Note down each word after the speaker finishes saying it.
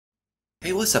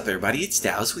Hey, what's up everybody? It's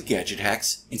Dallas with Gadget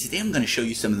Hacks, and today I'm going to show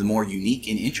you some of the more unique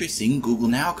and interesting Google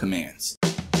Now commands.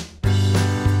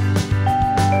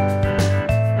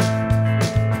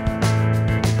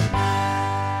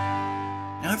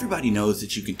 Now everybody knows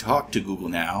that you can talk to Google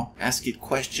Now, ask it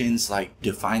questions like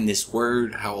define this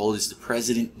word, how old is the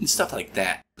president, and stuff like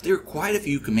that. But there are quite a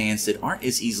few commands that aren't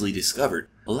as easily discovered.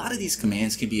 A lot of these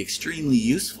commands can be extremely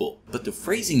useful, but the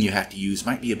phrasing you have to use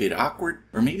might be a bit awkward,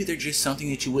 or maybe they're just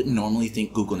something that you wouldn't normally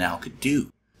think Google Now could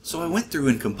do. So I went through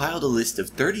and compiled a list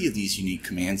of 30 of these unique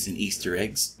commands and Easter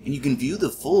eggs, and you can view the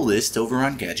full list over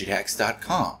on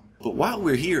GadgetHacks.com. But while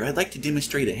we're here, I'd like to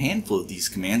demonstrate a handful of these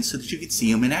commands so that you can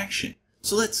see them in action.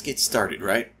 So let's get started,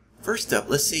 right? First up,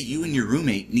 let's say you and your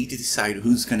roommate need to decide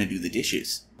who's going to do the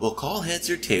dishes. Well, call heads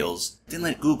or tails, then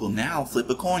let Google Now flip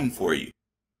a coin for you.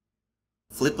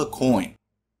 Flip a coin.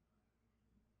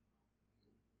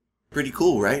 Pretty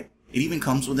cool, right? It even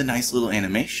comes with a nice little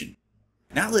animation.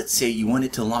 Now let's say you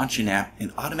wanted to launch an app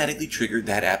and automatically trigger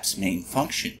that app's main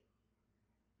function.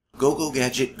 Go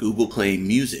Gadget Google Play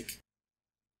Music.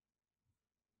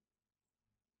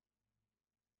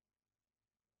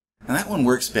 Now that one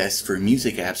works best for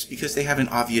music apps because they have an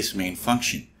obvious main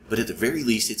function, but at the very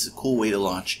least it's a cool way to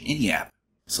launch any app.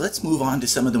 So let's move on to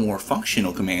some of the more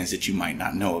functional commands that you might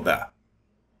not know about.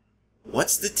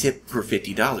 What's the tip for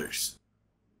 $50?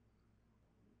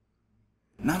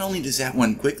 Not only does that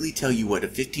one quickly tell you what a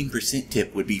 15%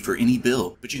 tip would be for any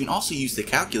bill, but you can also use the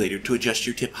calculator to adjust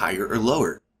your tip higher or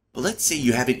lower. But let's say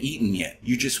you haven't eaten yet.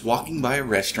 You're just walking by a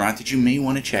restaurant that you may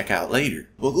want to check out later.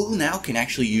 Well, Google Now can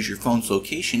actually use your phone's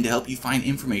location to help you find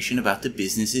information about the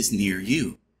businesses near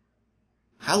you.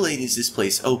 How late is this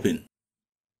place open?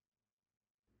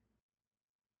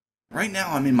 Right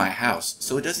now I'm in my house,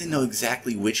 so it doesn't know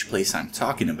exactly which place I'm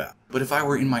talking about. But if I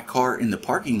were in my car in the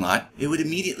parking lot, it would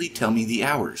immediately tell me the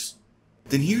hours.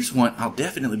 Then here's one I'll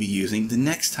definitely be using the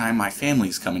next time my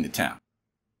family's coming to town.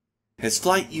 Has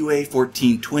flight UA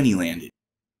 1420 landed?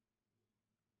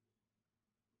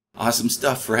 Awesome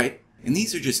stuff, right? And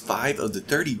these are just 5 of the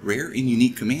 30 rare and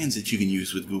unique commands that you can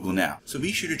use with Google Now, so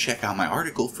be sure to check out my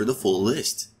article for the full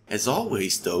list. As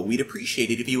always though, we'd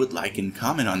appreciate it if you would like and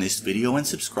comment on this video and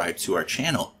subscribe to our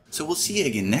channel. So we'll see you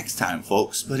again next time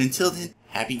folks, but until then,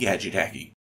 happy gadget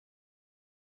hacking!